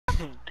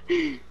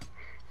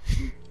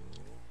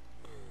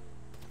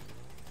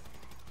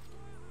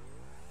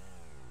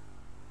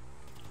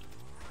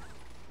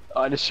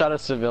I just shot a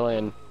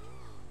civilian.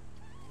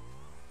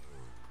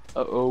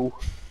 Uh-oh.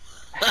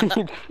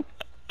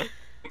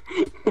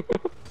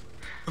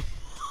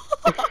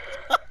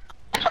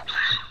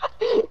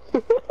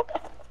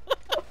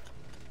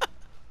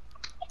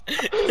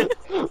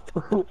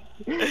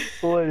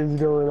 What is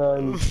going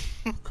on?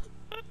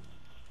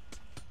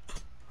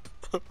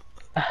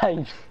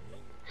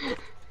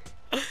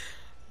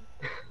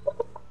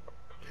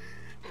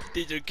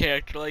 Did your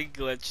character like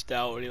glitched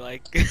out when he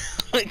like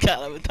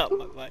got on top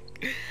of my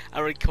mic? I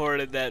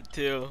recorded that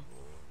too.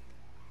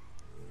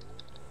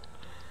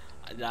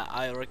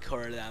 I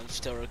recorded that, I'm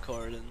still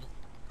recording.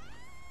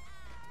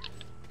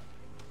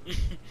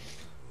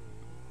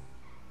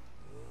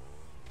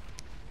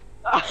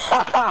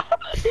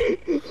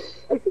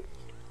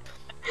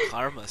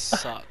 Karma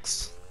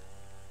sucks.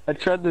 I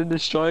tried to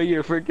destroy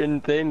your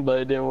freaking thing,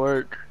 but it didn't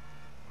work.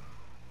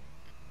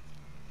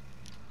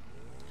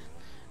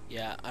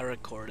 Yeah, I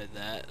recorded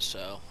that,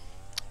 so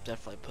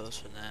definitely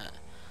posting that.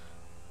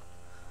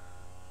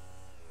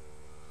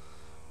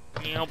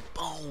 Yeah,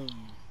 boom.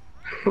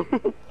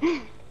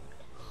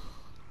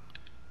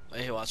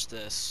 Wait, watch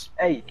this.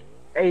 Hey,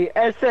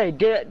 SA,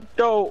 get it,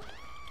 go.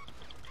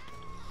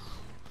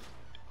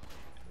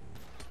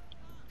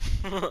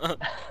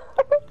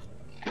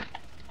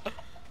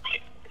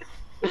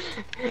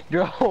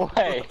 Bro,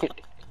 wait.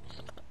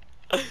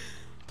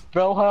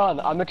 Bro, hold on.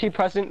 I'm gonna keep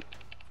pressing.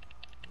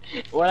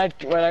 When I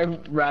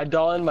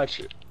ragdoll in my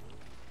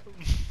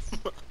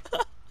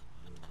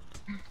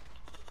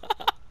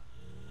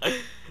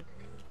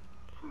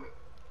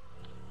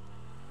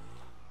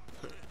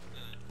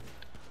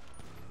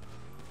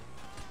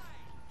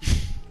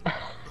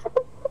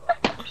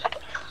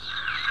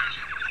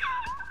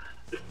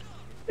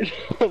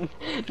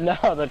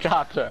No, the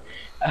chopper.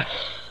 Oh,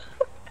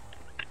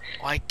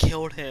 I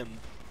killed him.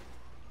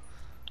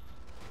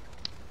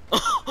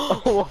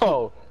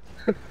 Whoa.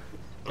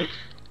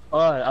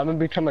 Alright, I'm gonna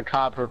become a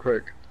cop real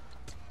quick.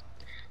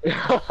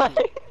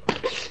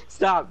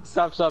 Stop,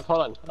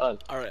 hold on.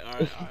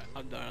 Alright,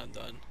 I'm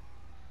done.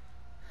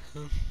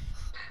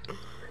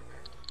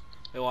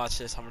 Hey, watch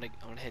this, I'm gonna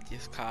hit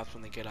these cops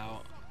when they get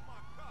out.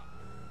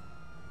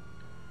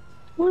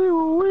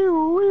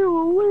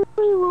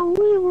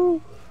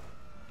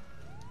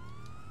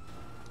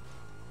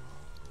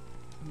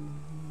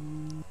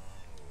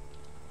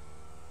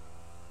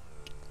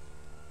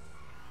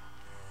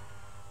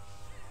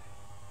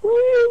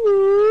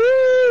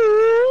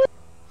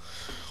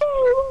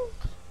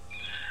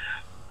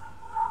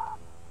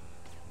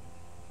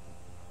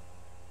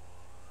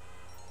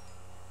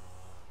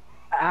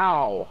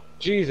 Ow!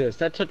 Jesus,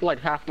 that took like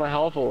half my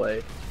health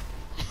away.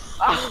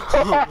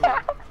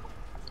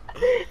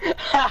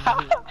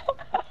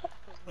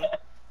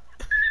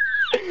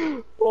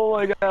 Oh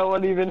my god,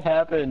 what even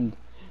happened?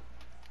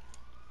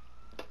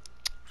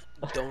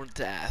 Don't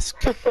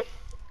ask.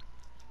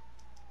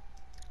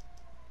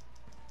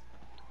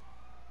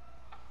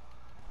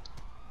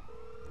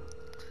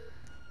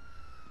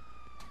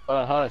 Hold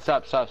on,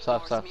 stop.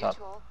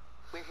 Mutual.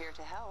 We're here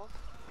to help.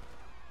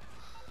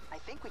 I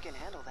think we can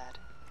handle that.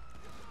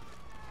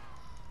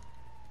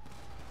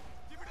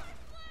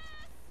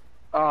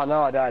 Oh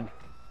no, I died.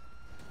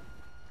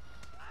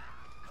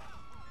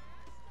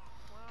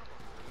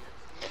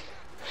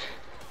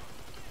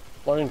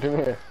 Morning, come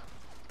here.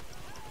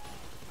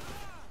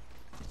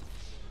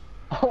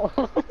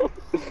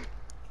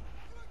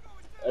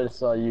 I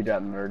saw you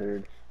got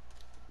murdered.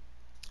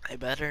 I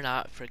better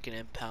not freaking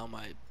impound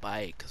my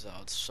bike, cause that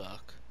would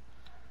suck.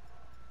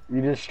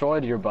 You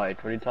destroyed your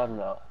bike, what are you talking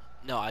about?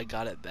 No, I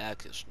got it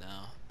back just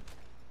now.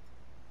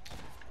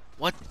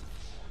 What?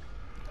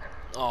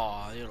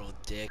 Aw, you little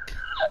dick.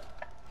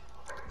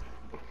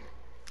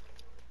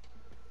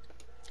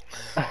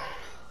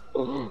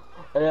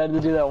 I had to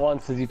do that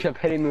once because you kept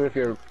hitting me with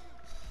your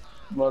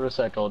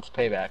motorcycle. It's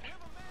payback.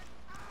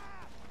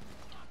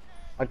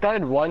 I thought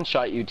I'd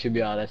one-shot you, to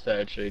be honest,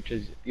 actually,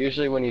 because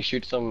usually when you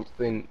shoot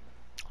something...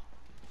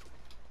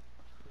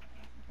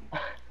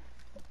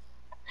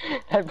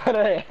 I put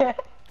a...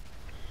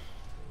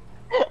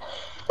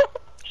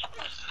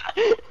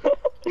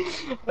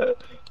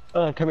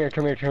 Oh, come here.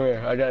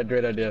 I got a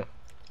great idea.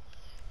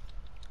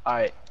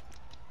 Alright.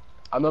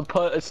 I'm gonna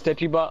put a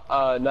sticky bomb,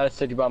 not a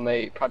sticky bomb,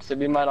 a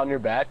proximity mine on your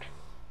back.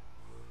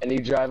 And you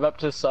drive up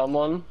to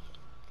someone.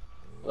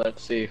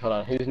 Let's see, hold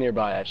on, who's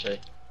nearby actually?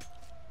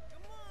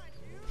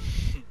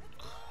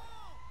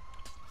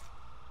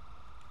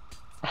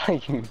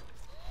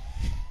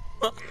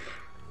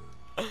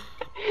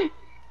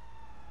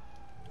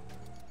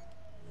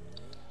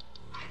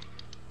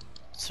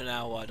 So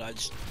now what? I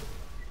just...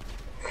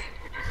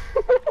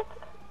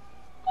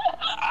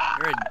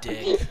 You're a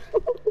dick.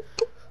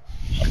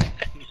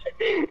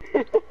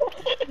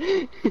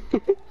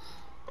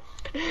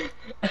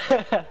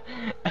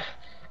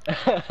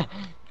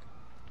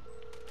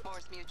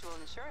 Morse Mutual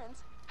Insurance,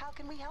 how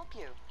can we help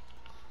you?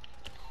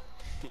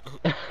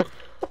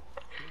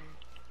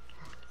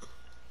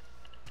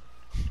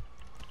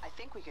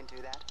 think we can do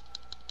that.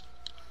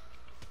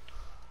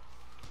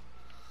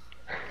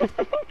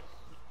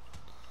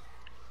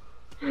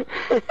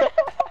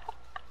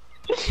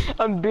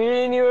 I'm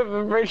beating you with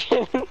a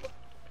freaking.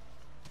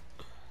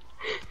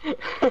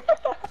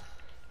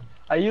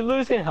 Are you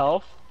losing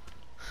health?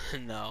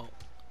 No.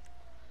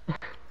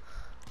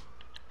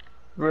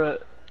 Bruh.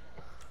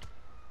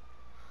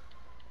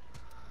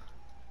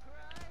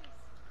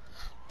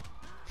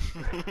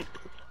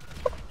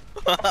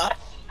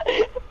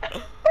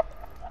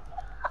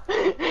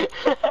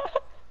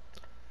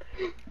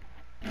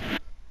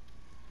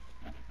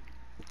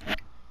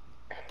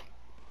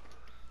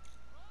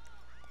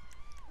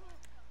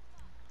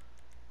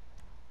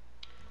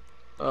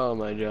 Oh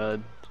my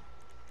god.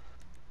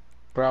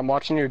 Bro, I'm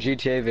watching your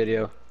GTA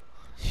video.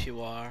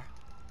 You are.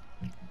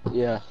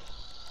 Yeah,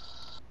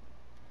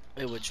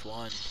 Wait, which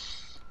one?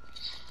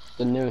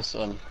 the newest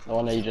one. The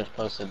one that you just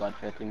posted about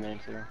 15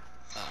 minutes ago.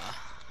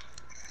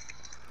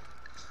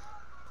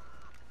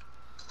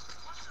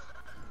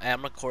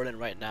 I'm recording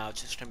right now.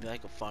 It's just gonna be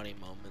like a funny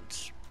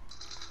moments.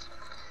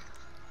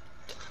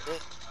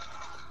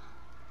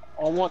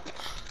 I want.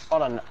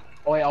 Hold on.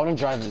 Oh wait, I want to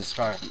drive this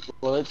car.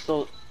 Well, it's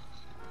still.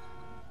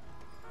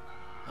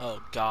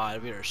 Oh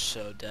god, we are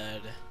so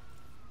dead.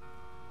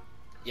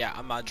 Yeah,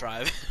 I'm not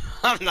driving.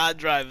 I'm not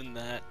driving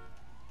that.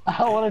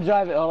 I want to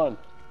drive it. Hold on.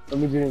 Let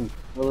me dream.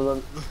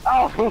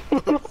 Oh!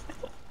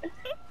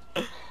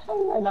 How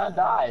did I not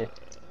die?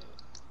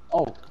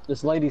 Oh,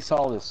 this lady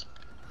saw this.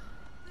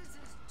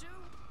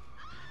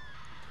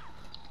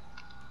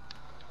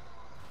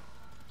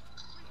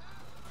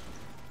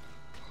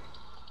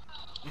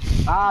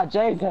 Ah,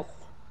 Jesus!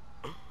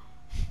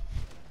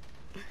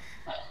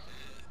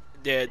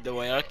 Dude, the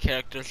way our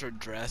characters are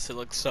dressed, it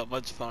looks so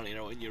much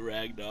funnier when you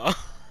ragdoll.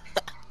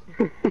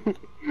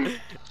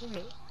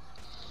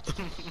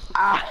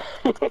 Ah!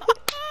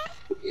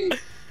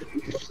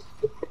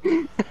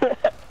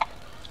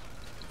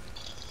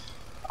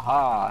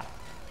 Ah.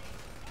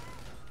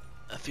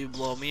 If you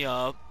blow me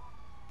up.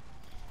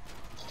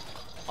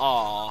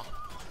 Aw.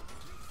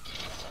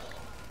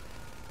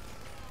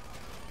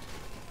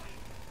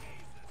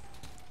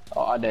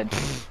 Oh, I did.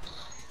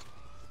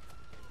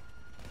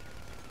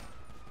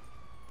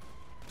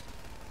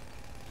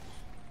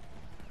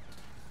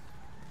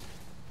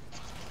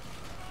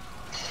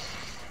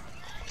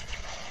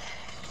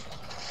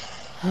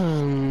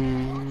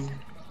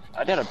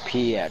 I gotta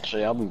pee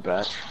actually, I'll be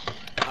back.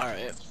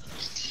 Alright.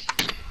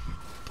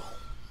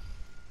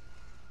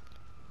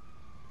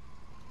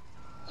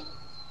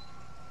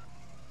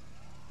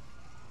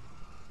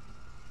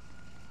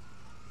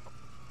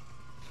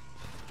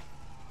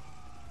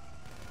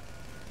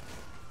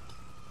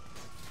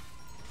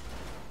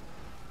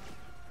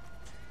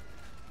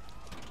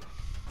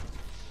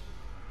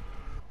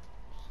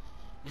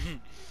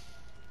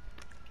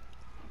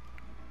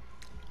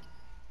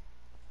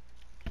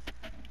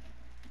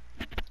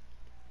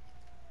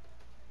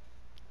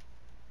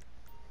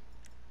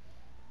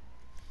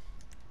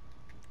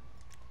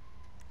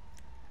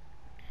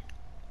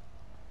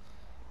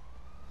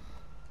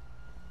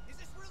 Is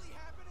this really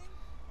happening?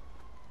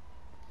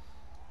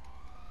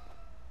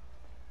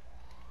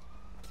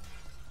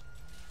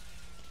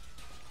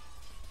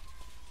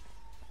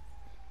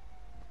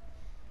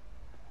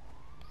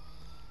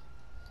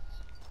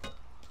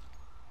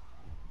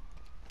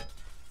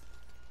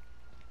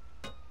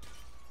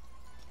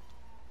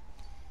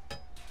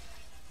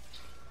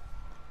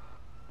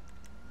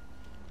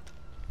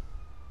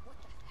 What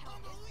the hell?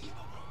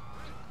 Unbelievable!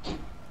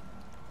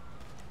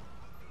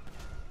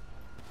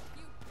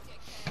 You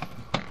dickhead.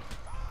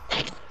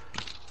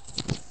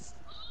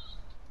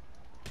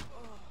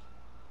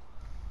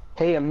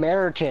 Hey,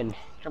 American,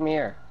 come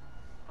here.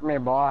 Come here,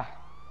 boy.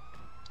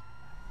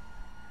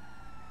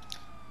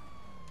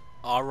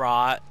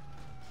 Alright.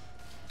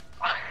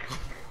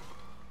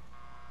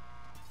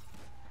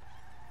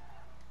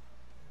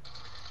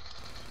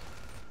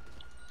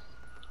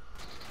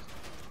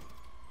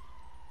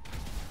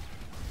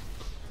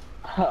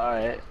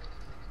 Alright.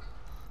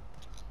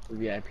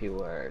 VIP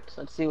works.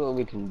 Let's see what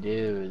we can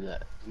do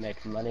that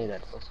makes money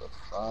that's also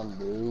fun,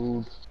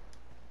 dude.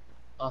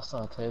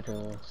 Also,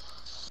 potato.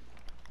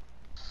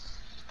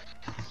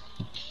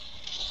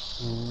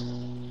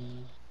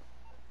 Boom.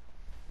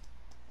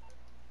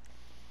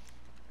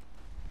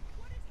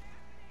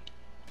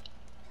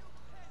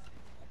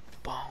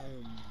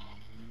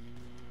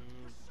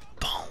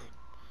 Boom.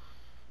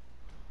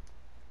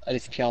 I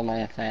just killed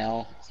my FL.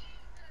 You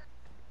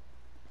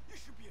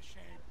should be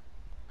ashamed.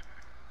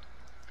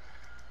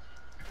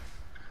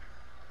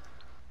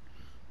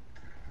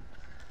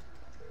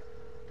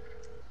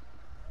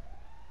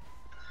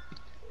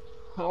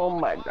 Oh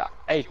my god.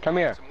 Hey, come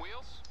here.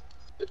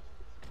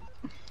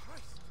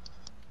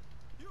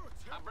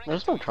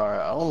 Where's my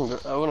car? I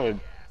wanna.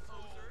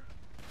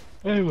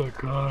 Hey, my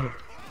car.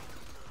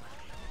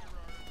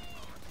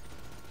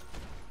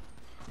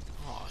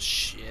 Oh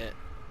shit.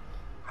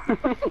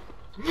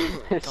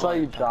 It's like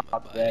you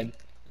dropped, man.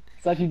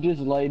 It's like you just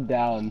laid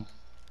down.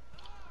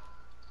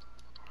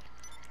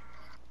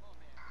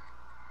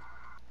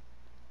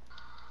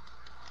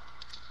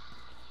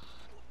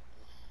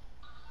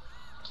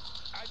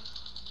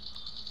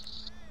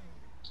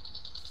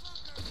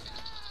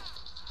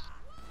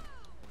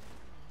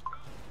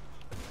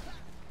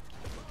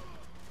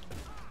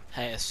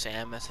 Hey, has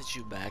Sam messaged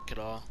you back at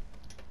all?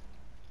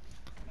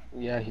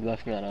 Yeah, he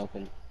left me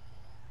unopened.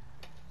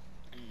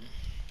 Mm.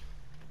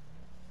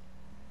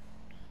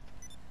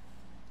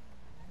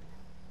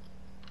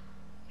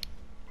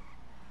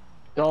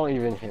 Don't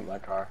even hit my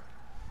car.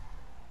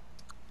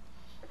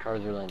 My car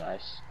is really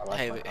nice. I like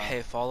Hey, my car.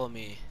 hey, follow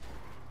me.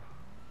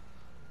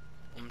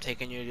 I'm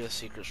taking you to a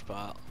secret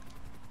spot.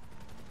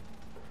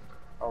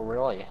 Oh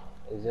really?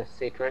 Is this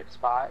secret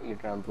spot? You're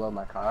gonna blow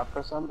my car up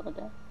or something like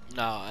that?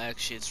 No,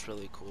 actually, it's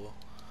really cool.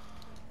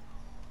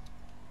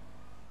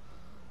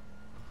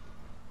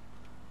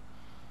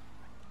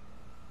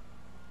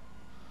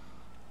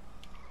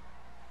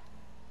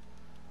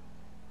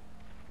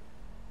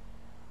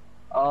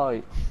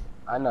 Oh,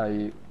 I know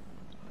you.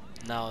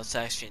 No, it's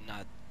actually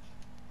not.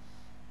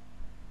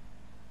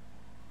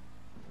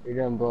 You're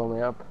gonna blow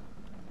me up.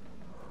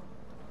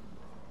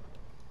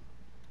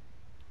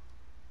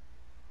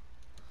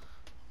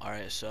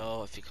 Alright,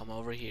 so if you come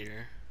over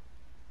here.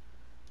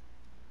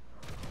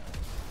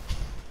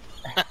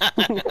 How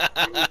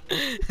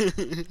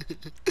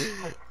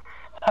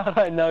did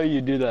I know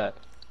you do that?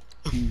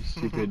 You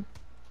stupid.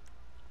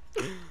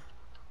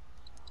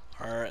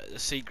 Alright, the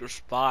secret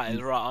spot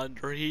is right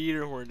under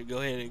here. We're gonna go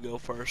ahead and go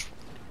first.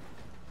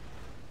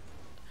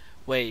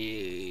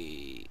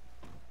 Wait.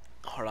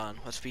 Hold on.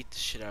 Let's beat the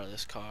shit out of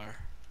this car.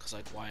 Cause,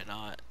 like, why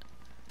not?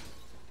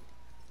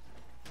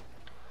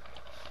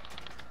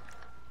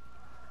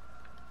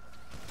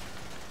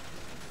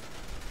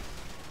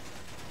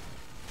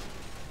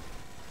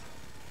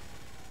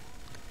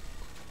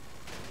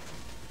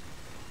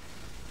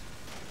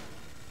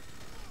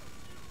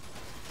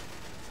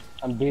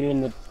 I'm beating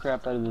the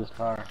crap out of this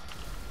car.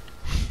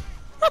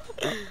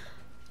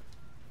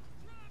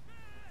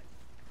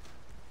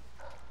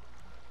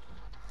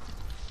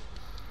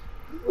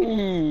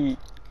 Whee!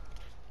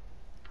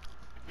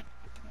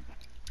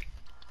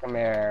 Come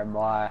here,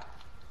 boy.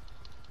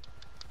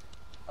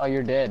 Oh,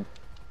 you're dead.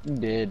 You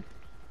dead.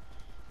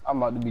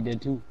 I'm about to be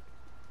dead too.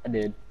 I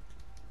did.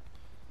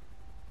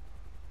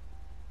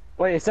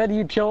 Wait, it said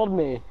you killed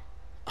me.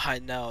 I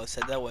know. It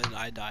said that when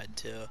I died,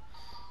 too.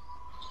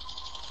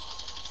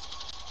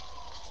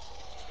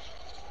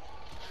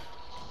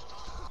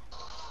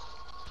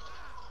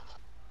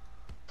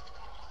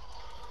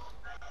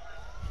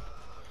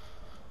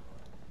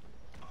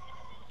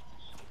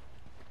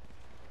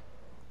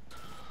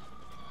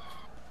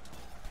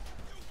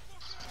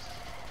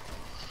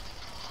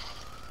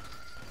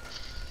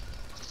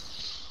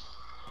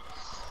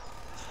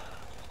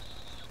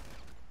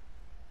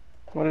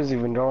 What is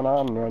even going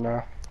on right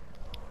now?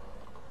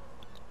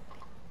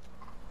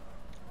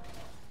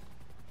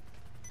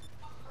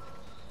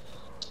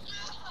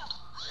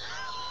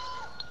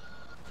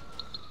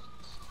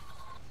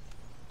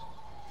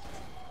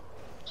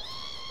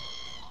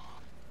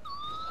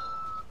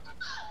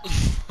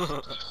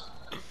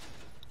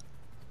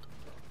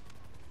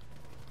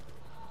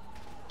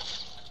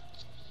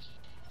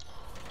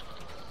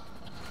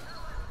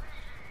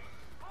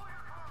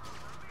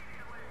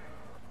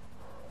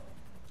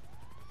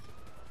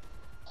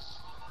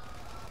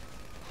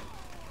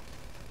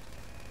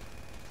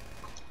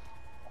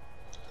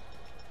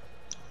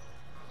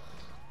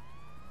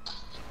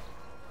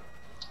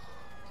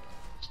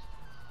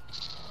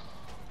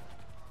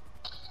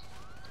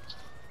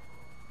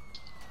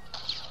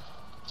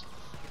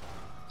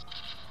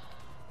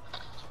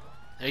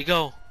 There you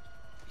go.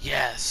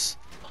 Yes.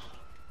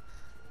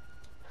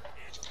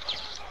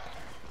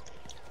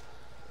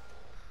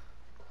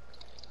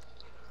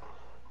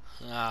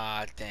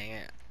 Ah, dang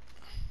it.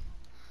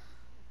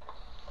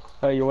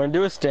 Hey, you wanna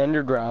do a stand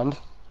your ground?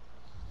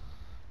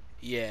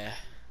 Yeah.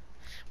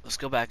 Let's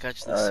go back out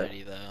to the Alright.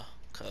 city, though.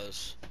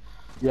 Cause...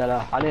 Yeah,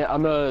 no,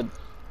 I'm gonna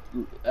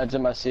exit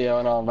my CO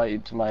and I'll invite you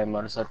to my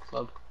motorcycle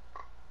club.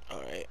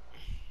 Alright.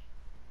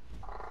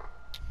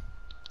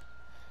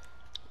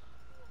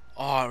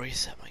 Oh, I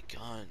reset my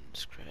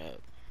guns. Crap.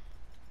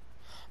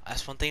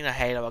 That's one thing I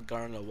hate about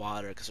going in the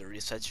water, because it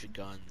resets your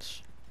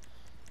guns.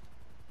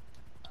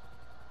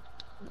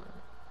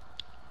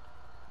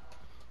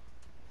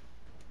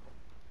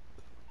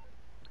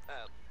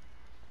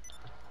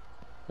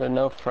 There are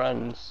no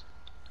friends.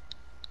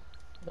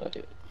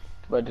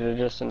 But did I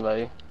just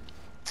invite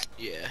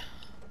you? Yeah.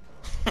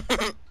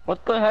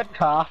 What the heck,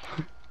 cop?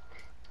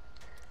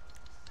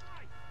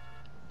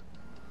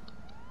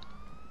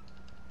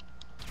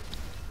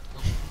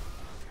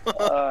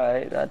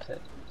 Alright, that's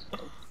it.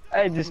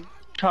 Hey, this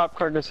cop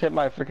car just hit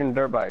my freaking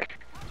dirt bike.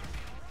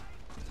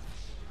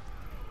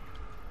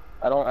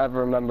 I don't ever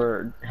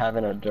remember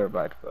having a dirt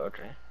bike, but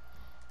okay.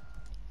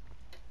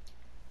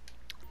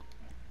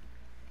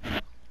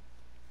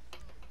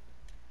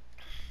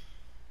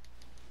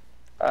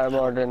 Alright,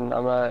 Morgan,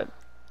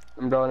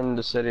 I'm going into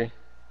the city.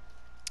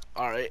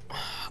 Alright.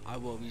 I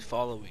will be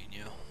following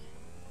you.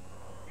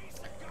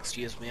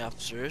 Excuse me,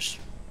 officers.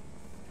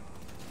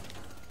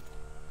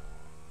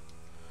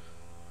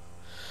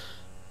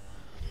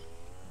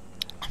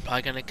 I'm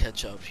probably gonna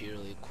catch up here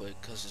really quick,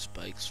 because this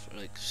bike's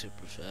like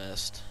super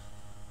fast.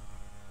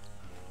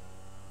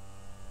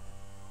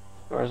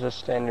 Where's the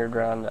stand your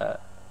ground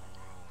at?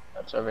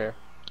 That's over here.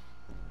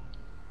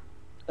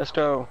 Let's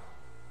go.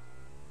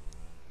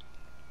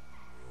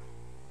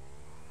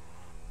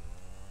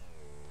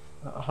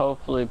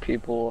 Hopefully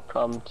people will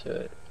come to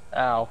it.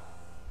 Ow.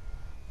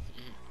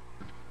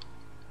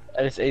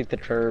 I just ate the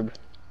turb.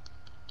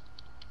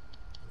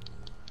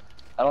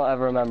 I don't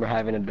ever remember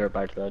having a dirt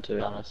bike though, to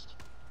be honest.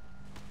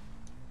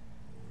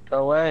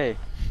 Go away.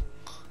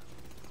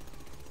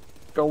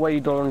 Go away, you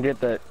don't get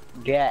the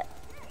get.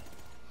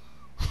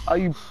 Oh,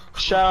 you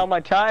shot out my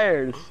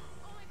tires.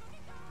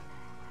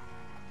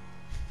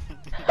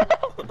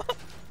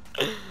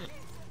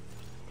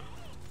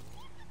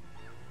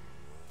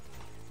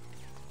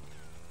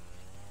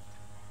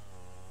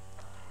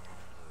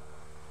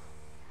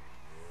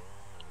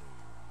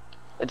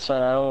 It's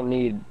fine, I don't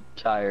need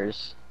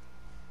tires.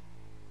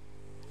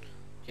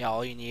 Yeah,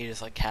 all you need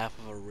is like half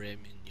of a rim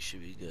and you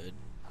should be good.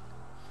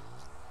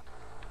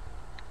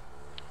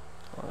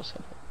 Hold on a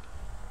second.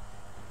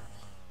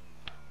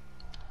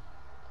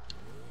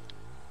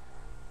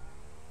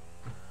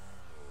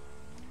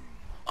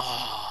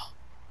 Oh.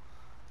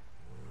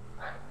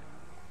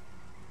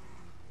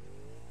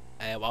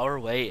 Hey, while we're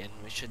waiting,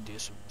 we should do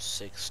some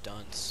sick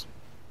stunts.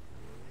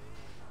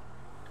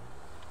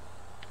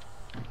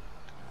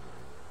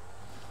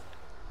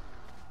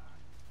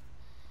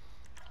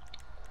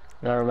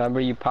 Now remember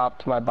you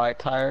popped my bike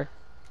tire?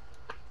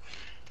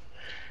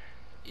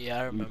 Yeah,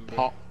 I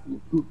remember.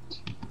 You pooped.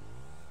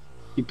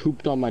 You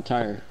pooped on my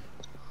tire.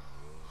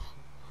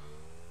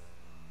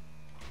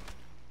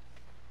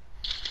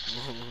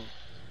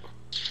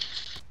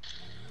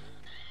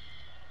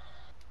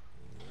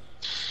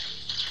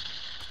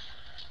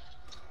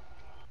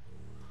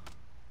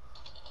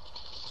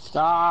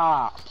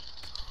 Stop!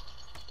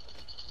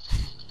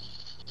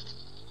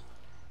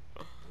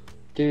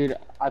 Dude,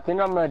 I think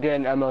I'm gonna get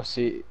an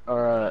MOC,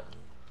 or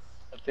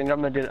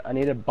I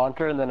need a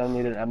bunker and then I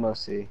need an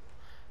MOC.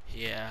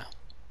 Yeah.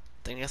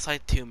 I think it's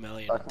like 2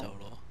 million in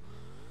total.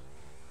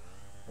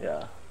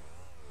 Yeah.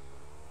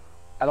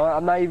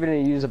 I'm not even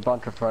gonna use a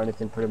bunker for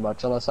anything pretty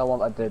much, unless I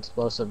want like the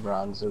explosive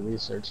rounds or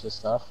research and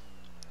stuff.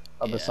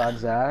 But Yeah.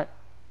 besides that,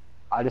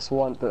 I just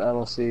want the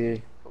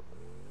MOC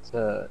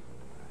to,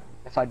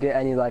 if I get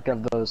any like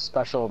of those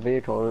special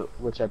vehicles,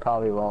 which I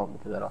probably won't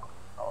because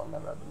I'll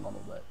never have the money,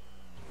 but.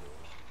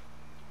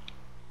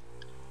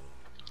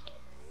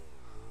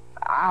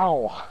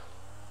 Ow!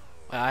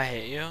 Wait, I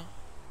hit you?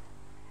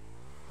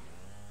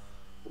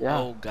 Yeah.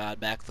 Oh god,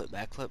 backflip,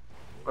 backflip.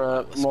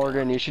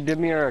 Morgan, you should give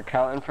me your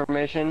account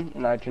information,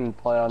 and I can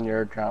play on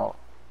your account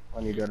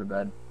when you go to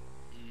bed.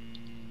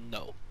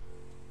 No.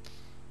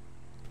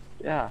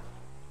 Yeah.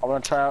 I wanna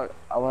try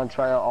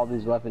out all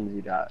these weapons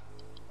you got.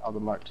 All the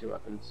Mark II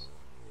weapons.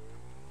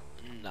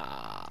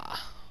 Nah.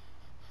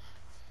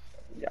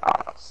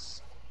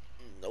 Yes.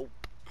 Nope.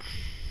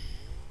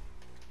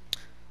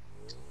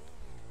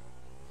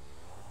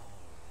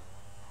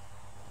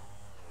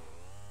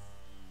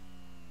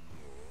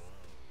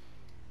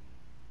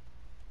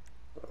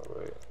 Oh,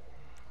 wait.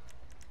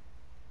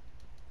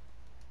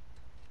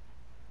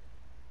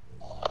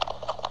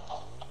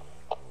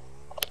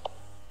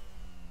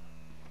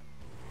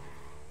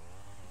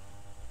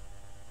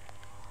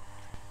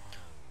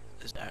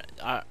 Is that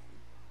what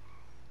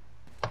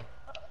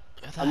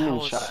the I'm hell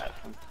getting is- shot at.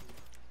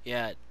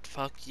 Yeah,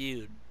 fuck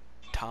you,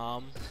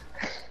 Tom.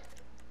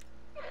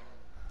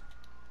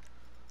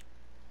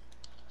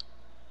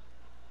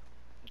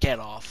 Get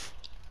off.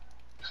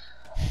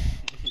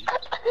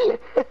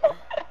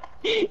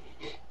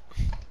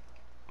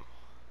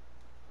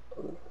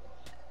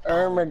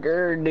 Oh my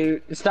god,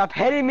 dude. Stop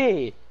hitting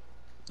me!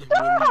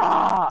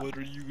 Ah! What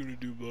are you gonna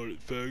do about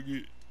it,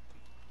 faggot?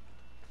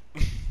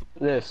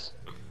 This.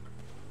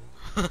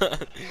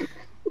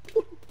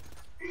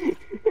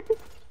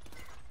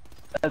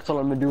 That's what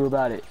I'm gonna do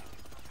about it.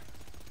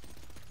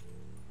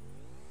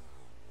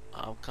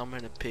 I'm coming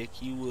to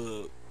pick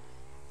you up.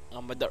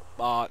 I'm a dirt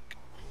bot.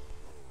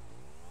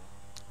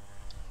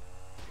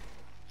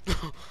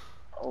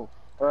 Oh.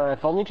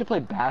 If only you could play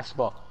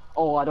basketball.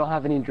 Oh, I don't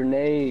have any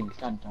grenades.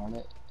 God darn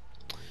it.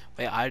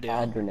 Wait, I do.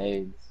 I had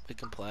grenades. We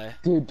can play.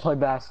 Dude, play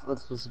basketball.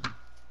 Let's just.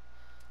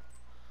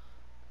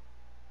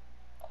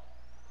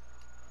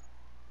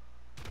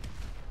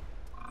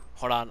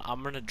 Hold on,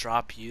 I'm gonna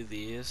drop you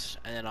these,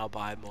 and then I'll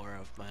buy more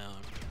of my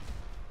own.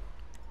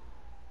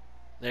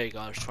 There you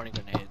go, there's 20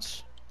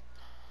 grenades.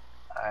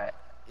 Alright.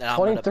 And I'm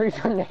 23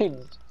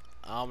 grenades.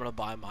 gonna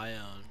buy my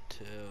own,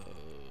 too.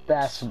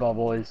 Basketball,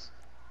 boys.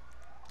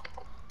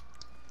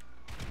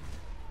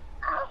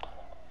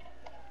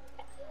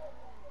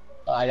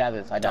 Oh, I got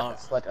this. I got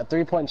this. Like a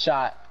 3-point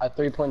shot. A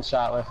 3-point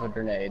shot with a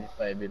grenade,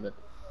 baby.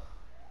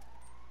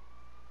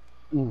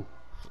 Ooh.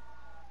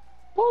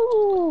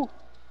 Woo!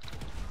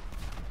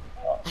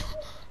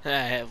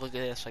 Hey, look at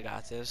this, I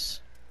got this.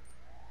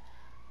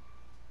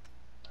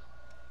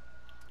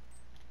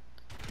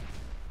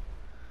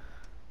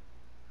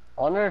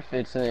 I wonder if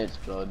it's gonna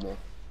explode me.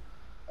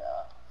 Yeah.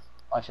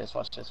 Watch this,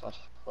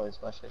 boys,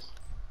 watch this.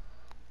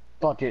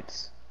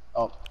 Buckets.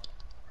 Oh,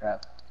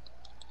 crap.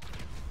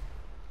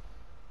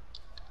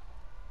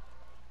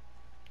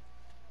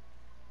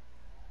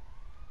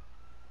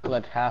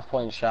 Like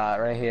half-point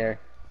shot right here.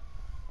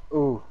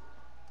 Ooh.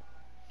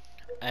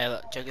 Hey,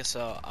 look, check this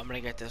out. I'm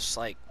gonna get this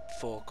like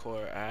full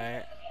court,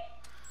 alright?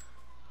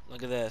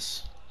 Look at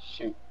this.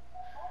 Shoot.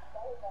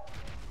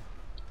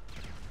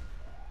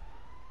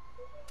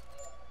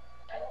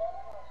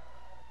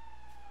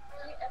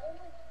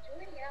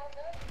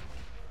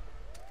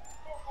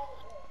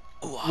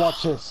 Ooh,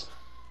 Watch this.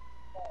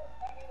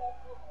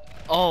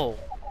 oh!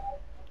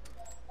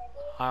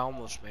 I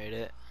almost made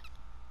it.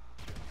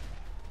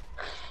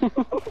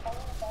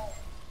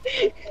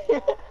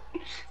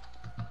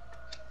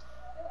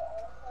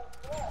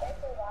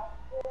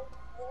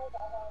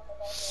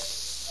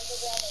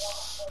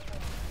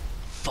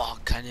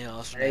 Fuck, I knew that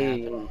was gonna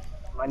Hey, happen.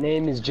 my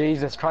name is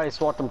Jesus Christ.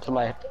 Welcome to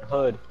my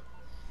hood.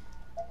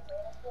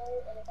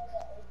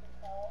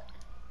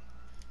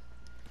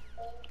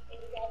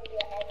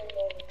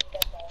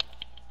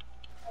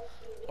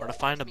 Or to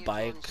find a Mutual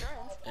bike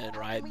insurance. and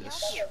How ride can we help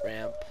this you?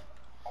 ramp.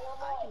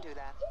 I can do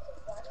that.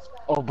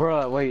 Oh,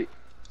 bruh, wait.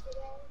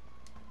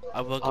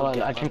 I will go Hold on,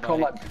 get I my can call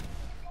bike. my.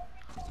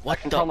 What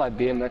I can the? call my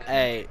BMX.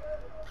 Hey,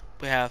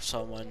 we have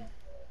someone.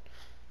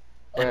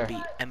 Where?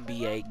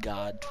 NBA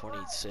God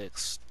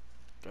 26.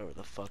 Whatever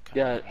the fuck her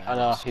Yeah, name I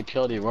know. is. He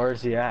killed you. Where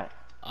is he at?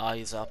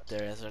 He's up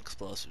there as an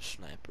explosive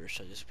sniper,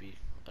 so just be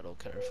a little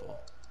careful.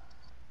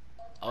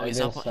 Oh, Are you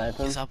gonna snipe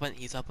him?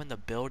 he's up in the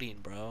building,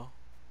 bro.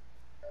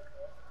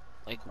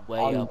 Like way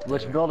On up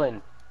which there.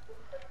 building?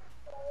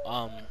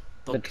 The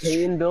Look.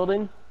 Kane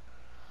building?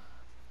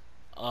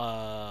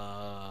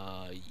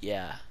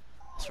 Yeah.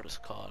 That's what it's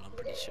called. I'm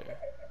pretty sure.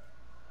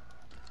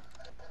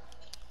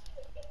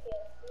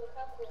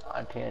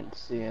 I can't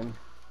see him.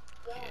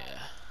 Yeah.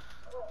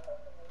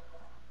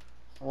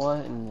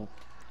 What in the...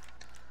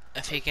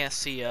 If he can't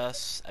see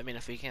us, I mean,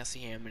 if we can't see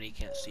him and he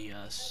can't see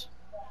us,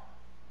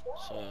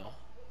 so.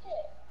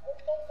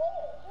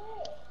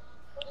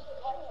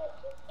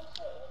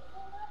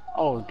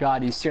 Oh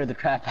god, you scared the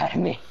crap out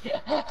of me.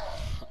 I'm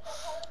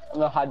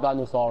gonna hide behind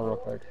this wall real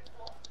quick.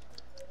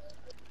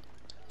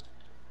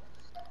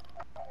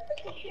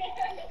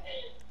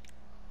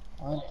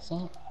 What's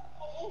up?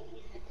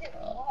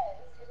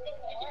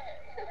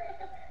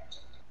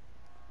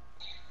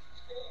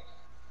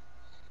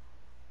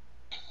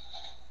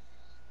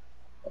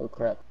 Oh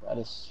crap, I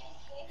just...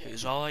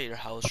 He's all at your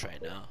house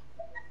right now.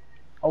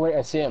 Oh wait,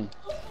 I see him.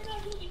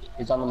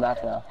 He's on the map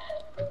now.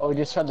 Oh, he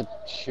just tried to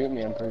shoot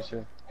me, I'm pretty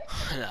sure.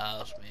 Nah, that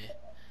was me.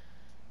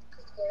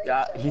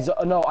 Yeah, he's...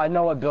 no, I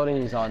know what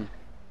building he's on.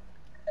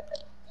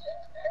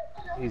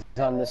 He's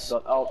on this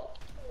building. Oh,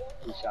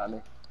 he shot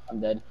me. I'm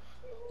dead.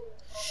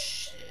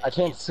 Shit. I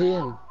can't see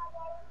him.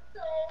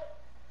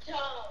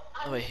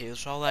 Oh, wait, he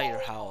was all at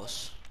your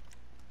house.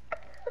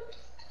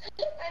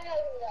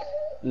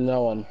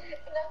 No one.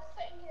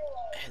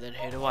 And then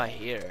who do I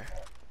hear?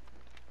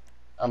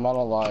 I'm on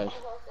a live.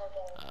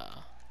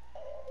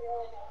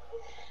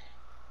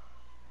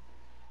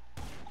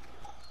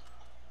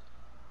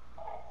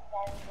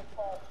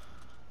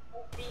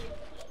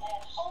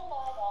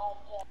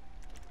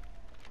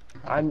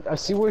 I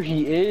see where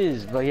he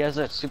is, but he has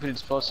that stupid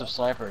explosive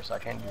sniper, so I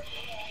can't do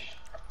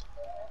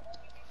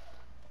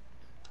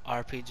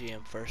RPG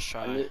in first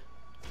try.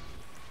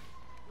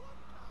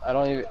 I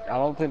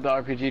don't think the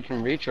RPG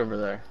can reach over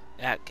there.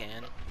 That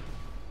can.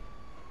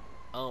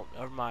 Oh,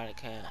 never mind, it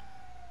can't.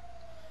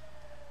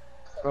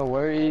 Bro,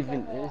 where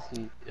even is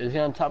he? Is he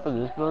on top of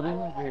this building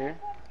over here?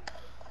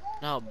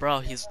 No, bro,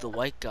 he's the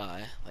white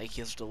guy. Like,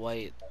 he's the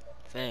white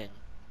thing.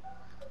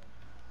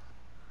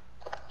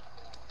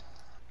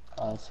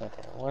 Hold on a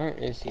second. Where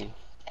is he?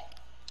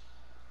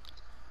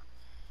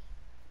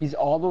 He's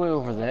all the way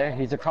over there.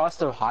 He's across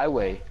the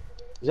highway.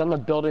 He's on the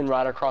building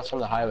right across from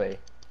the highway.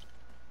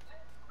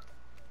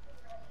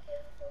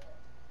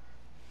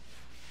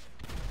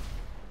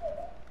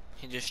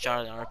 He just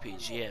shot an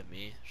RPG at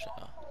me,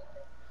 so.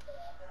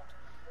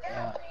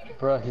 Yeah,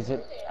 bro, he's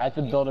at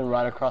the building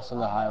right across from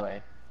the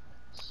highway.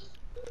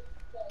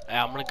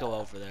 Yeah, I'm gonna go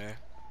over there.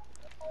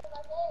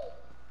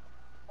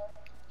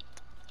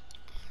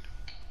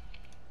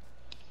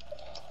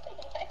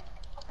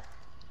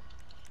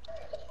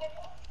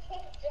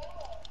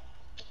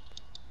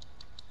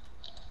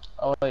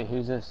 Oh wait,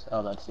 who's this?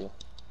 Oh, that's you.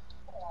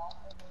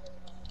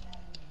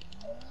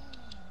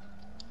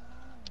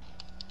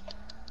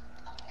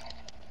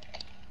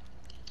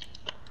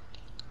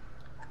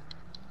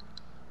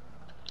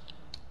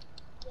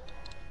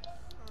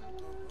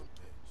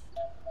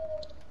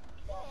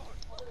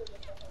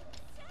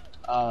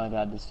 Oh my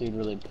god, this dude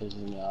really pisses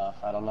me off.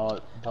 I don't know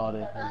what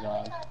building he's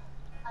on.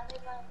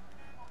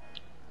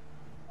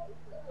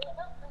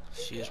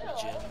 Excuse me,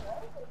 Jim.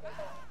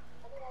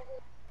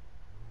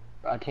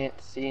 I can't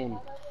see him.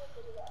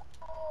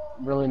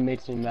 Really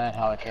makes me mad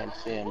how I can't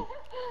see him.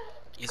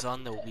 He's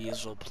on the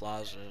Weasel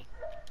Plaza.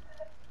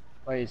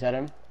 Wait, is that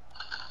him?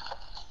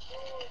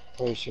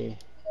 For sure.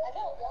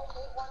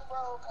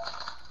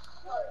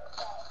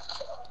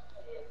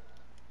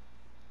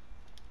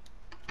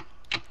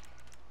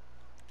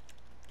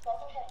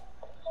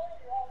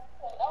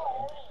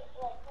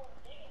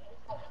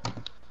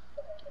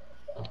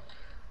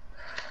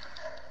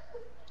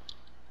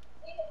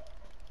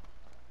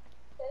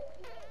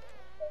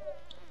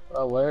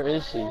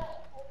 see.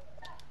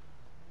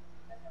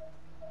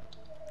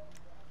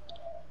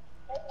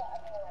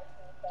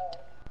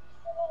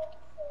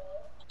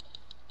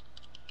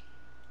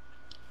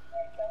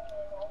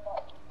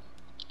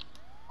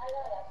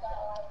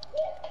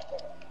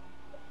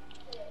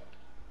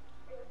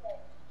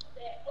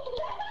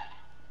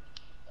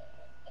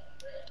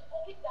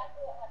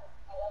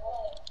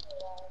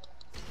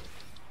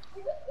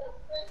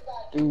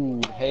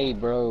 Dude, hey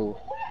bro.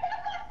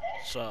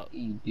 What's up?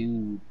 Hey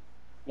dude.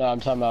 No, I'm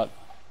talking about.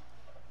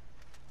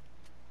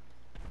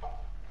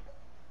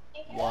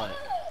 What?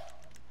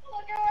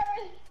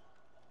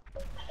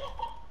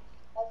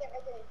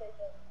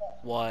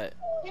 What?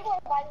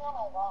 Oh,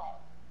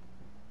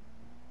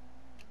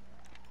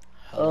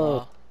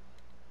 Hello?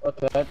 what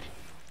the heck?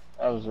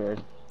 That was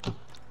weird.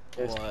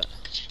 It's, What?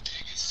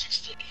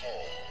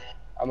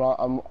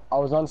 I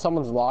was on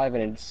someone's live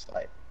and it's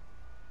like,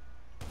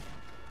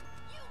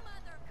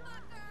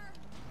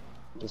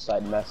 just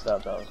like messed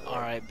up. That was weird.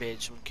 Alright,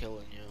 bitch, I'm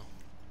killing you.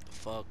 The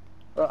fuck?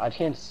 Bro, I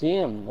can't see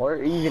him.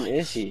 Where even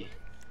is he?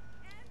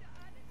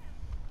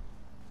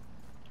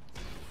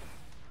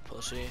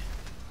 Pussy.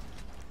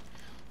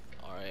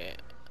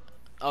 Alright.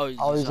 Oh,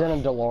 Oh, he's in a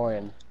you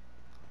DeLorean.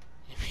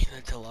 mean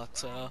a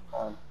Deluxo?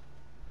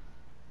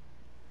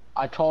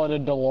 I call it a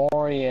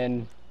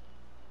DeLorean.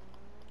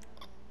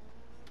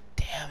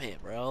 Damn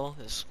it, bro.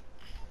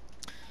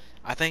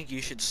 I think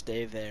you should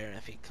stay there, and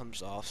if he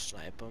comes off,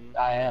 snipe him.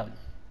 I am.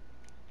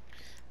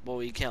 Well,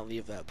 we can't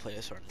leave that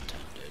place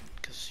unattended,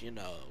 because, you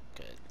know,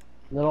 good.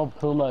 Little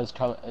Puma is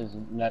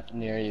not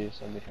near you,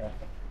 so be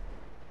careful.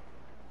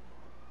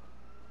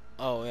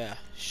 Oh, yeah.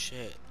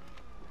 Shit.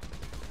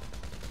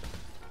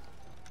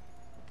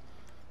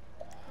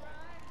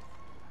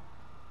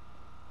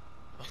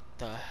 What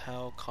the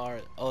hell car?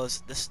 Oh,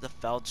 this is the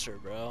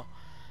Feltzer, bro.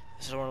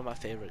 This is one of my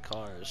favorite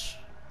cars.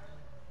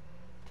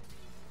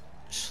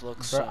 Just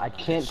looks Bro, so I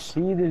can't nice.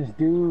 see this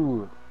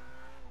dude.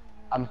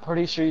 I'm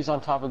pretty sure he's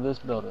on top of this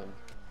building.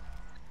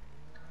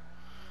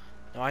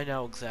 No, I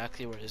know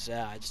exactly where he's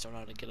at. I just don't know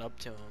how to get up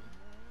to him.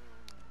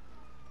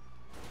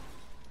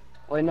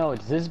 Wait, no,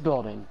 it's this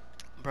building.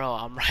 Bro,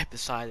 I'm right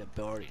beside the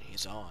building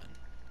he's on.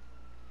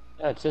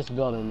 Yeah, it's this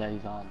building that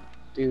he's on.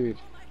 Dude.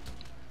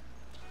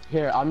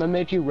 Here, I'm gonna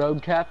make you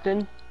road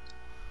captain.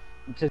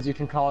 Because you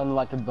can call in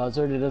like a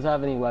buzzard. It doesn't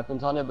have any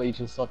weapons on it, but you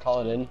can still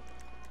call it in.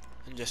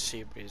 And just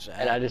see where he's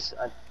And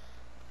at.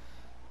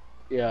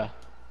 yeah.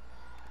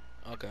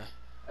 Okay.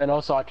 And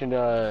also I can,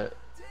 numbers.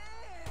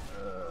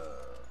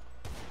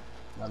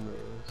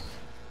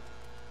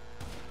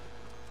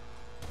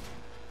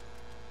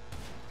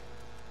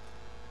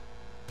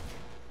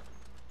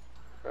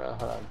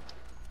 Hold on.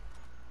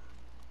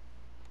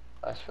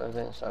 Vice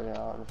President, Sergeant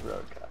Allen's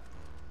road captain.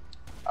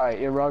 Alright,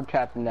 you're road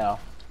captain now.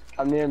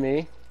 Come near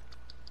me.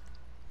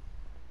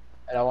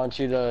 And I want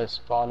you to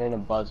spawn in a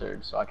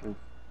buzzard so I can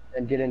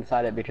and get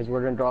inside it because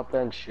we're gonna go up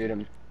there and shoot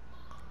him.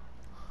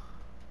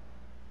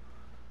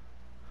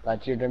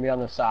 Like you're gonna be on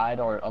the side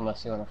or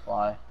unless you wanna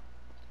fly.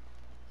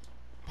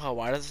 Oh,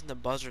 why doesn't the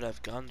buzzard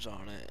have guns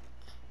on it?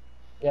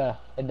 Yeah,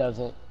 it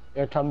doesn't.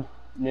 Here, come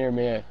near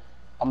me.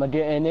 I'm gonna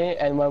get in it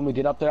and when we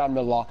get up there I'm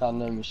gonna lock on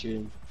them and shoot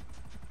him.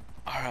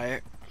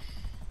 Alright.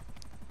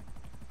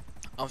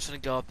 I'm just gonna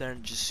go up there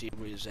and just see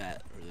where he's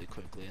at really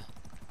quickly.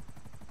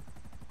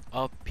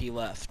 Oh, he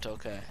left.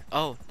 Okay.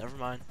 Oh, never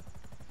mind.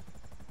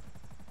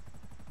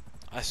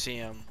 I see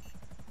him.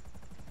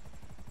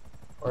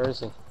 Where is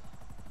he?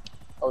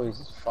 Oh,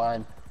 he's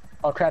fine.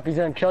 Oh crap, he's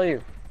gonna kill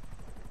you.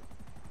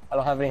 I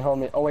don't have any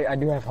homies. Oh wait, I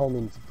do have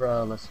homies.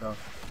 Bro, let's go.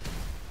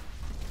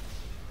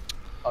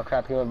 Oh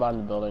crap, he went behind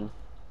the building.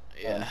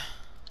 Yeah.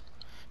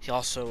 He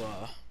also,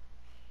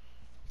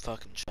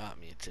 fucking shot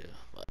me too.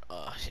 But,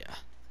 yeah.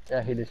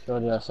 Yeah, he just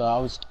killed us. So I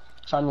was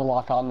trying to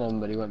lock on them,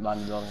 but he went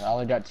behind the building. I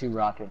only got 2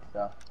 rockets,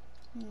 so.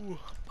 Ooh.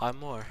 Buy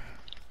more.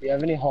 Do you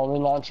have any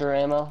homing launcher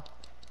ammo?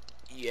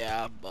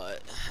 Yeah,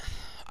 but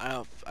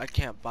I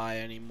can't buy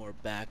any more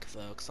back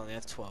though, cause I only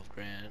have 12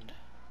 grand.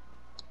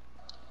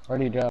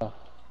 Where'd he go?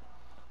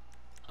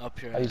 Up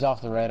here. Oh, he's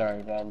off the radar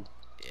again.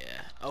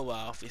 Yeah. Oh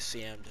wow, if you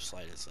see him, just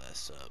light his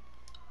ass up.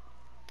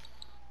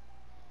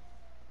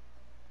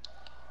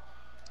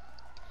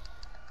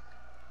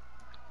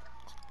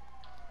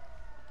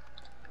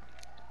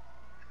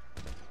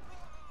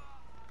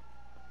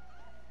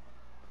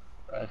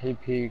 If he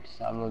peeks,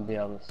 I'm gonna be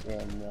able to see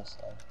him this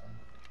time.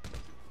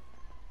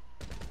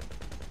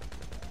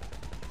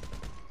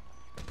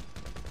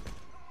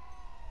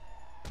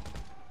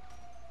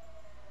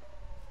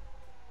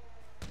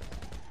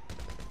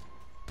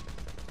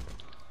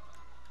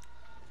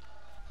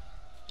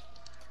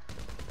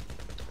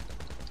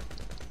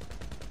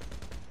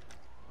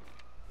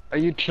 Are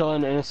you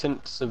killing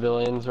innocent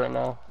civilians right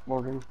now,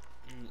 Morgan?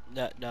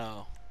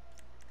 No.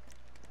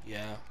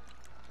 Yeah.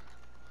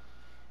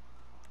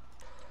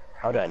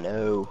 How'd I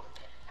know?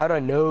 How'd I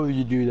know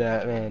you do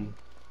that, man?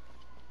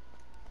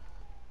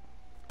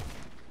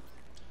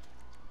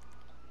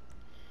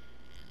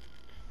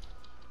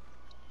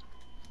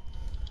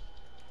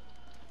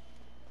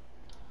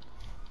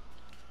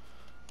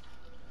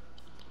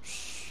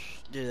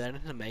 Dude, I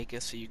need to make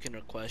it so you can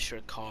request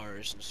your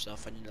cars and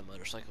stuff. I need a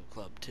motorcycle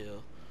club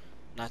too,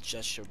 not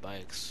just your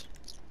bikes.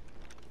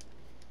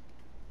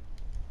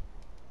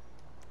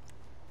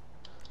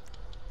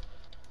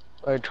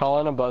 Wait,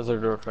 call in a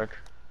buzzard real quick.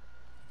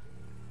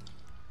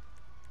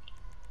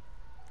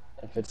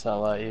 If it's not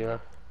let you.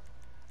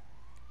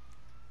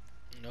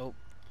 Nope.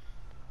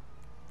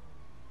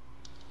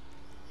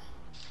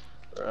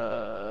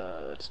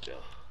 It's chill.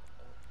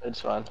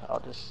 It's fine. I'll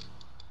just.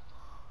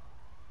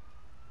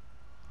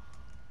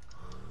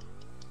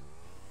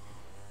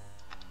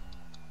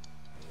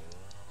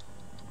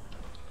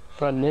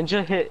 Bro,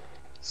 Ninja hit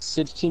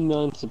 16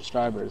 million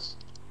subscribers.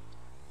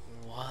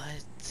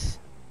 What?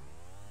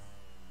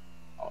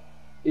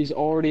 He's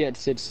already at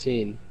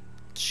 16.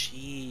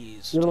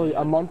 Jeez. Literally, Dude.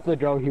 a month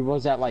ago, he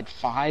was at like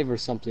 5 or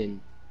something.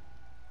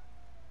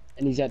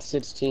 And he's at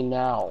 16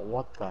 now.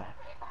 What the heck?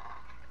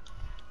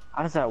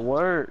 How does that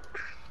work?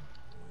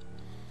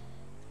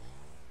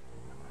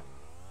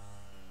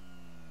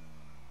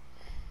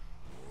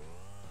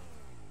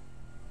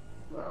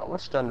 How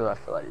much stun do I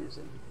feel like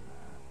using?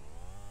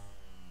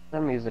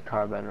 Let me use the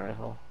carbine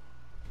rifle.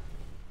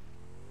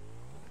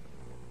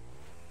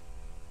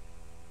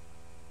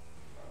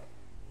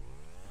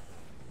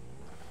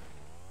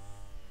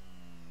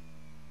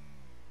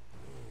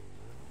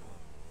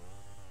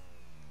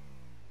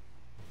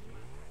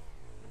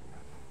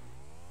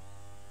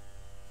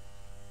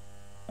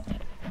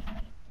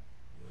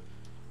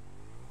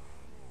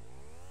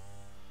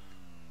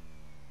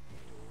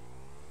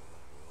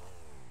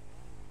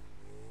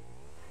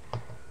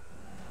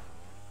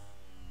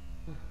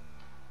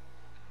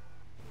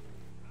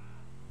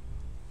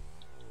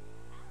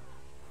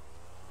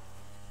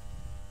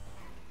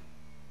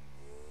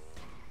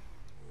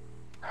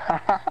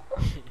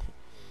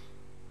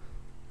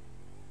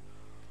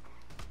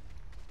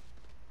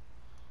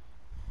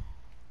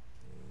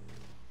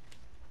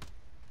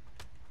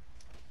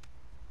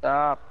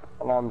 Stop.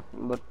 I'm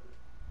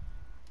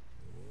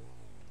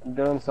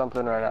doing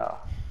something right now.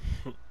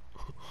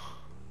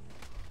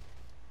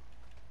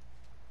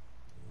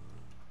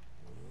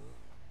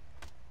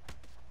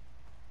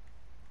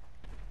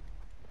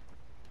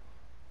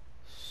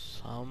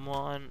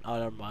 Someone. Oh,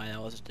 never mind.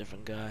 That was a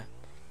different guy.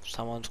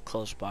 Someone's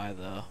close by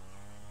though.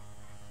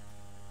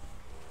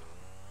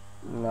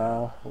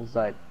 No, he's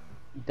like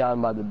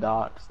down by the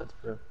docks. That's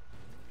true.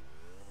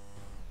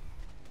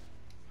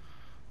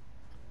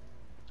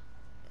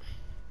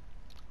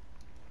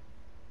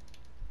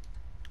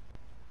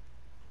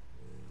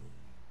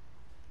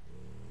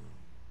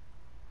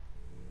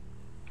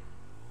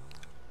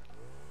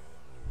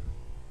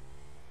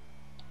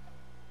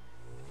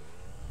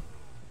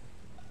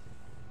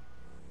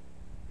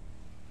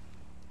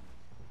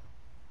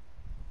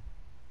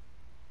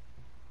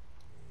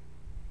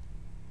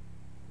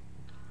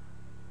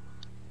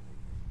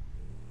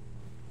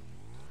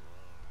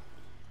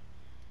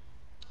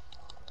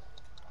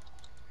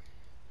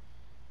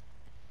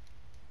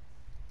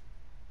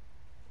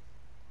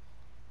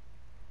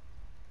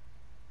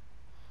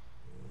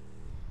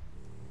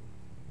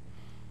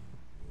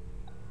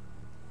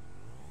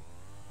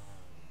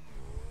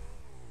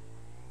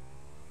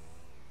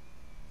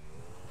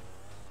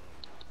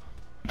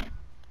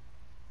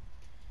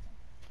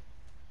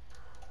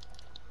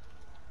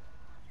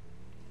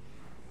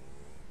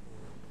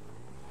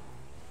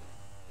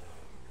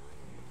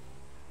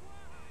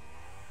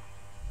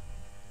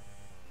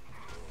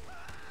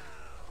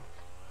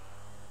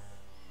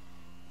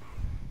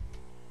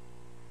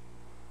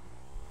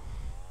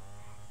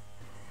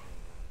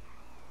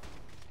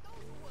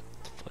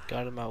 Fuck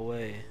out of my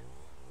way,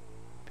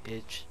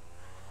 bitch.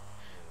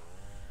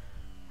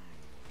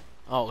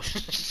 Oh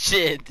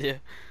shit, dude.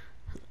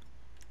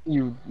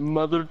 You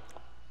mother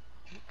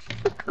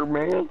fucker,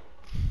 man.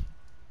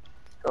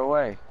 Go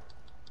away.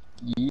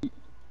 Yeet.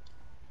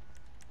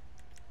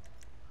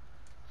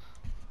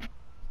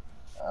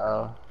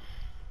 Oh.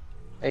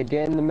 Hey,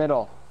 get in the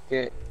middle.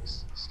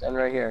 Stand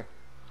right here.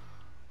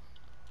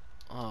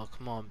 Oh,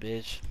 come on,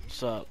 bitch.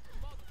 What's up?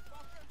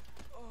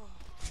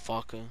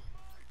 Fucker.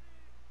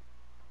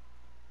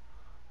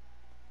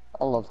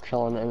 I love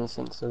killing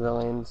innocent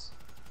civilians.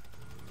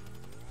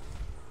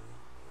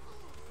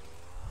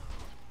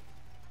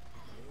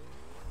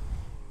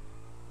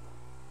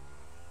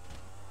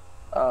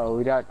 Oh,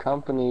 we got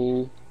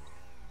company.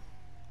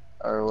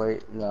 Or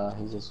wait, no,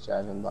 he's just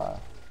driving by.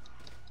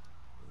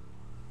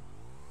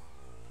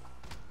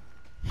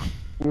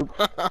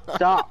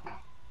 Stop!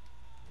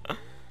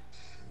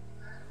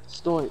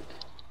 Stoic.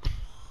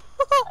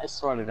 I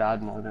swear to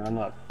God, Morgan, I'm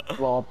gonna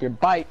blow up your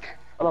bike.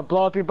 I'm gonna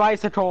blow up your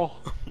bicycle.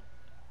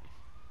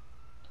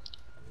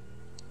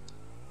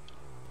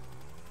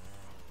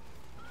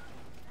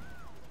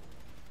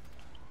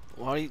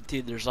 Why,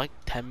 dude? There's like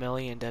 10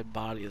 million dead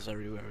bodies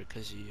everywhere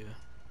because of you.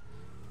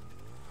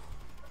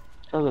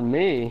 Because of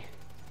me.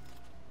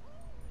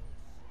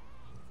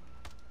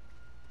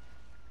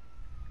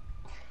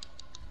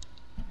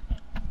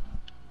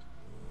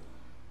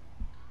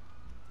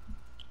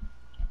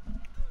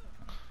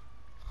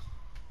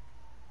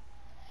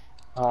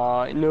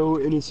 No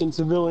innocent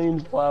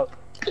civilians allowed.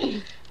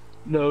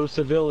 No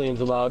civilians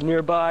allowed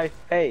nearby.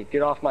 Hey,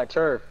 get off my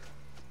turf.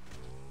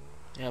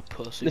 Yeah,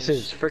 pussies. This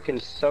is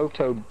freaking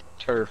Soto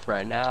turf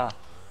right now.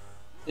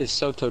 It's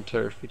Soto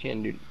turf. We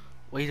can't do.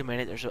 Wait a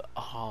minute, there's a.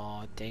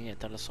 Oh, dang it,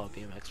 thought I saw a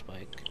BMX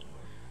bike.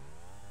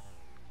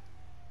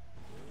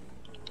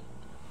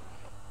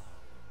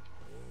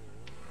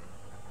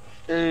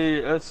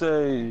 Hey,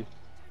 SA.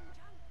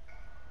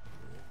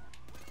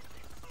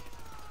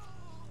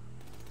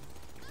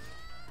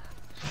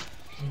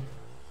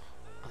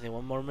 I think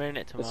one more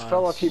minute, Tomas. This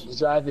fella keeps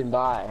driving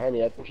by.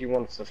 Henny, I think he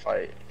wants to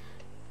fight.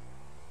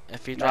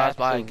 If he drives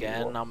by Absolutely.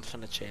 again, I'm just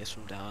gonna chase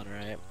him down,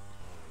 right?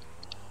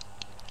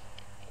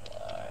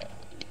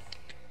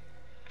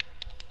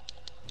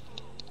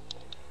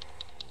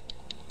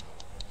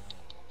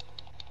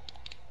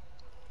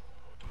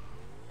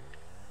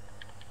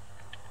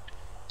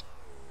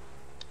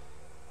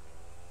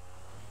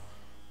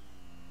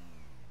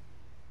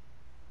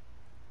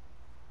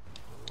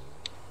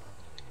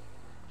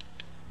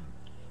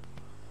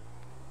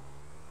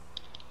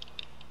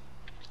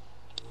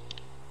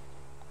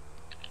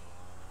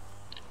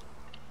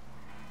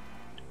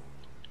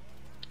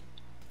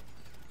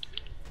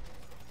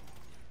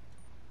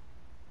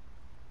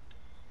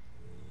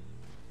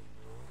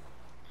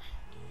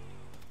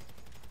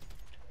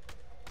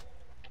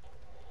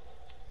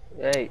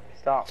 Hey,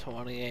 stop.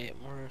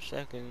 28 more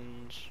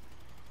seconds.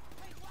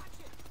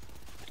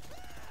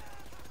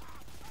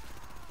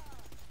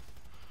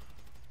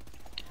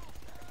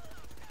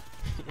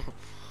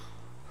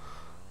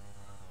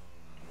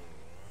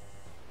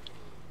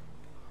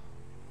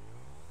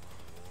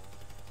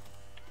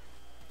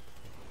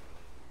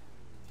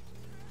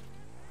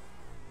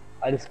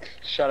 I just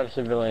shot a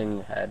civilian in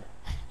the head.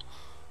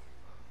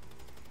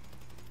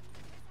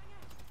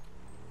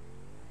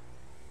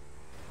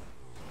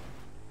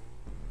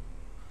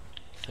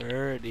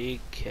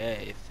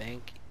 $30K,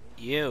 thank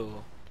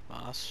you,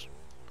 boss.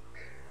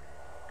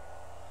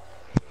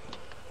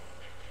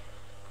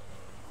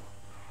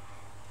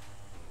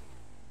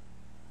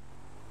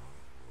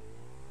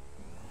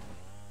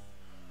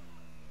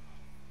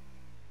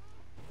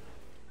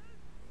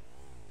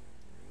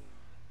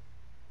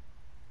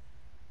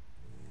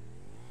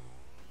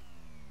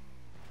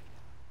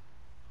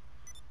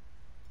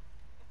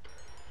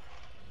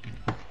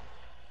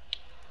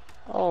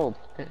 Oh,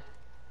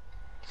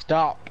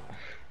 stop.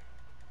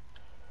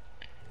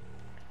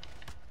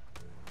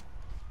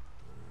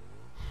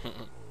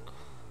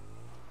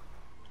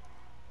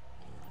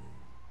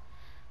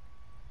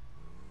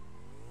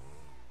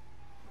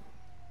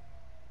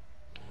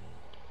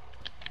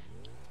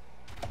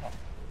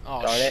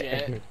 Oh Darn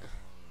it. shit.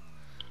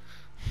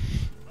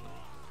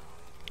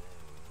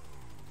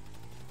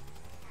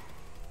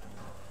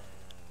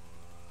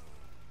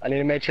 I need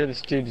to make sure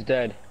this dude's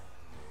dead.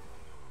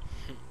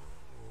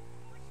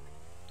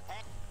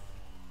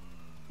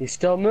 He's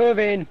still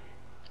moving.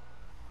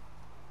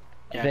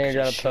 Yeah, I think I 'cause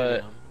gotta you're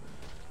shooting put. him.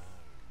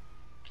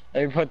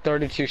 Let me put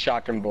 32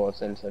 shotgun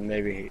bullets in, so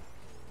maybe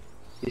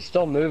he's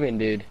still moving,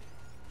 dude.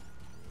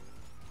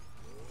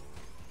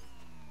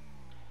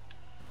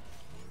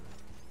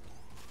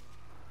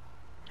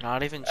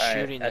 Not even Alright,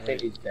 shooting I him.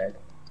 think he's dead.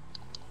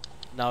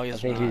 No, I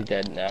he's think not. he's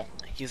dead now.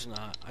 He's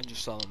not. I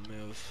just saw him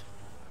move.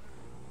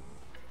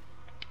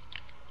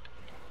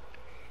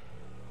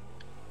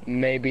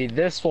 Maybe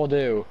this will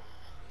do.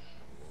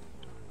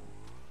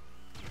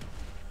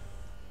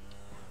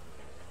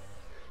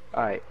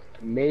 Alright,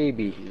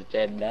 maybe he's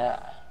dead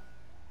now.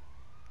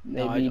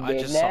 No, Maybe I dead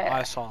just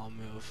now. saw him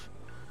move.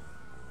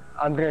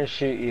 I'm gonna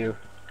shoot you.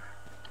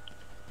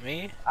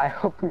 Me? I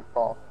hope you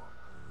fall.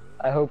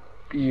 I hope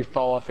you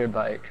fall off your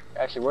bike.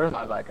 Actually, where's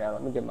my bike at?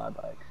 Let me get my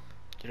bike.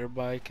 Your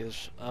bike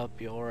is up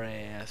your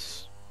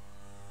ass.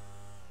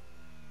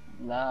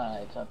 Nah,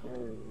 it's up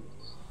yours.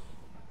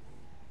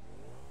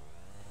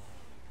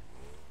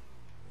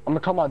 I'm gonna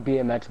call my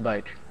BMX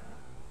bike.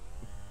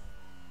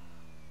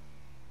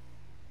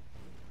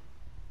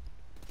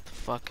 The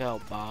fuck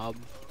out, Bob.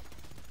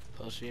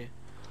 Pussy.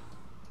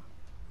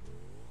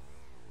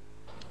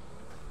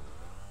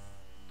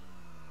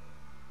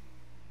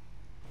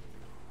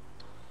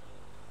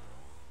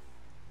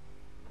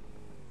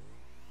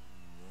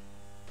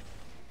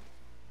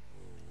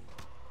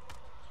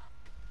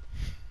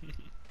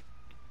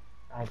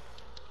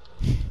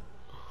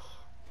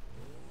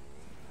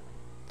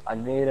 I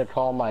need to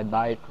call my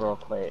bike real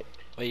quick.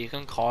 Wait, you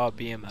can call a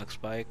BMX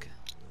bike?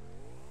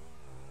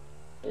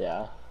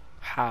 Yeah,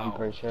 How? I'm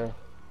pretty sure.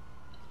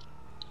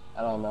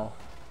 I don't know.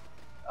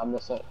 I'm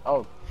just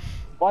oh,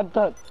 what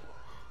the?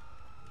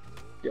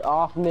 You're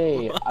off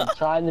me. I'm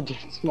trying to do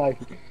my.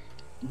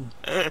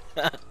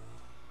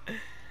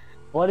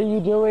 What are you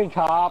doing,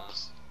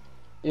 cops?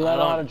 You don't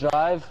know how to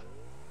drive?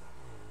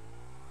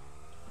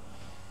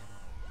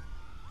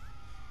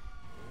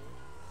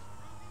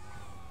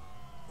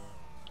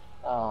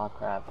 Oh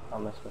crap! How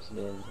am I supposed to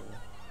do this?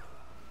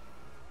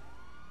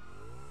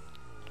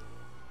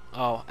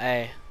 Oh,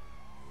 hey.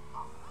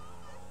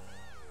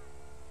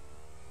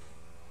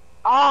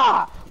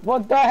 Ah!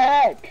 What the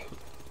heck?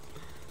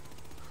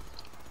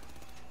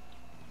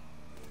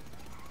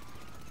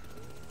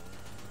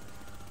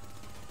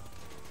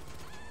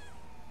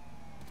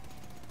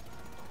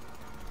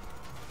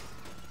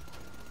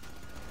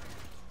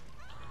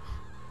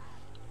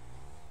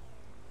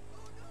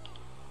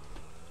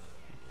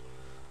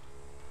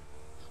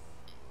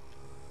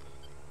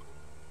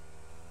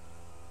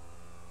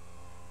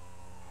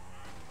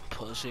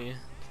 pussy.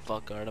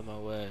 Fuck out of my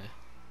way.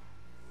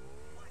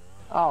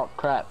 Oh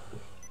crap.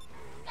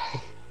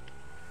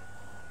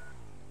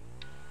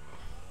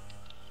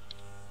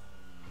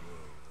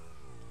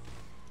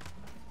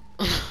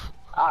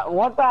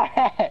 What the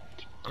heck?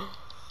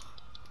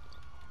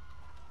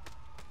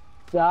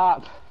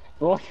 Stop.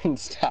 Fucking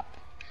stop.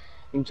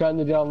 I'm trying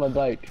to get on my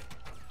bike.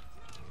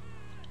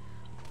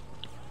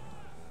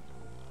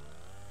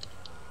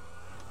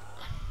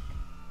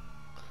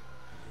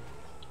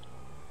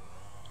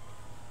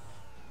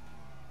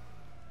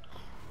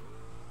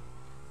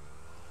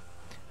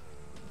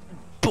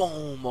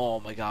 Boom! Oh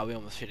my god, we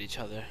almost hit each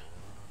other.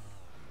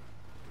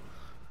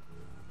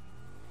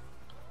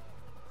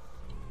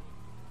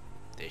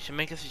 They should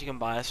make it so you can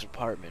buy us an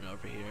apartment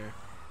over here.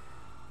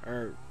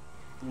 Or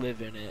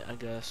live in it, I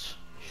guess.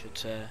 Should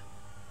say.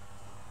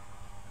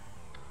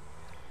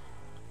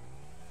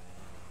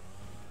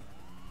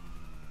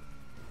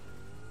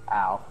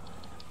 Ow.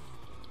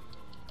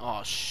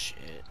 Oh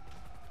shit.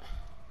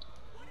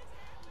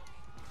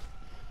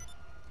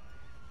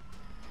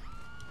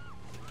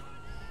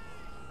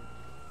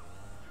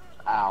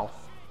 Ow.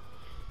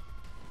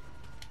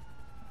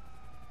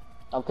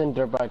 I don't think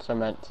dirt bikes are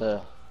meant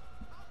to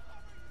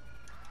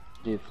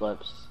do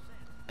flips.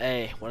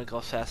 Hey, wanna go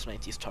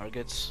assassinate these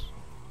targets?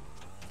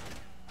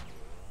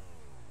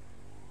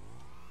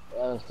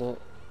 Yeah, that's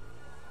it.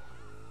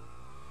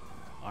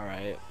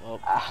 Alright,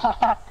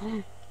 well,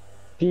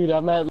 Dude,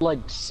 I'm at like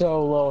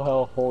so low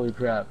health, holy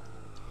crap.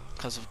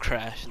 because of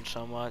crashing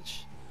so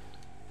much.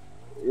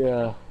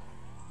 Yeah.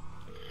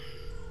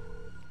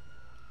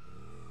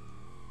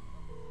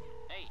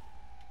 Hey,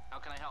 how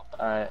can I help?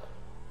 Alright.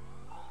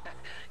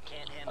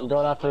 Can't handle I'm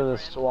going the after heat, my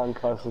this friend? one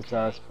closest to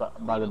us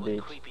by the Leave it with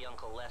beach. creepy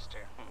Uncle Lester.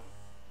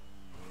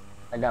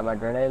 I got my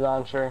grenade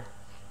launcher.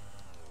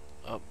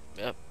 Oh,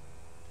 yep.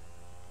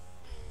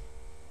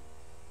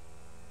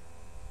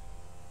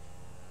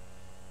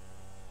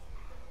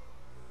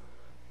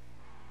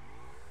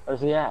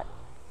 Where's he at?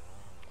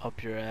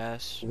 Up your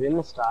ass. Is he in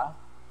the sky?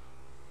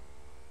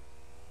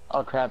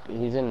 Oh crap,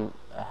 he's in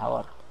a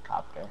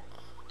helicopter.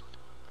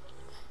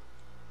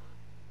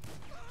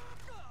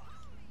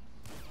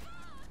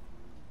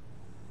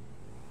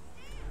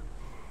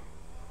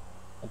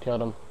 I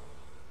killed him.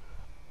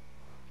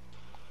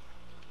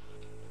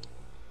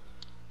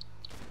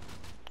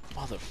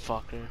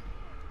 Motherfucker.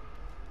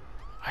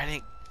 I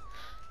didn't.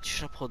 You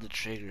should have pulled the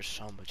trigger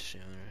so much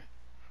sooner.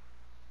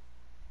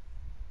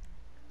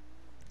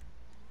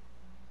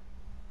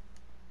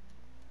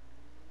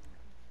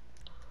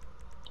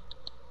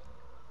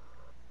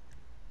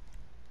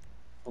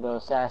 I'm gonna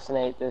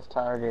assassinate this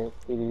target.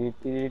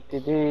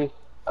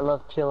 I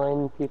love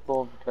killing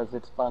people because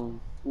it's fun.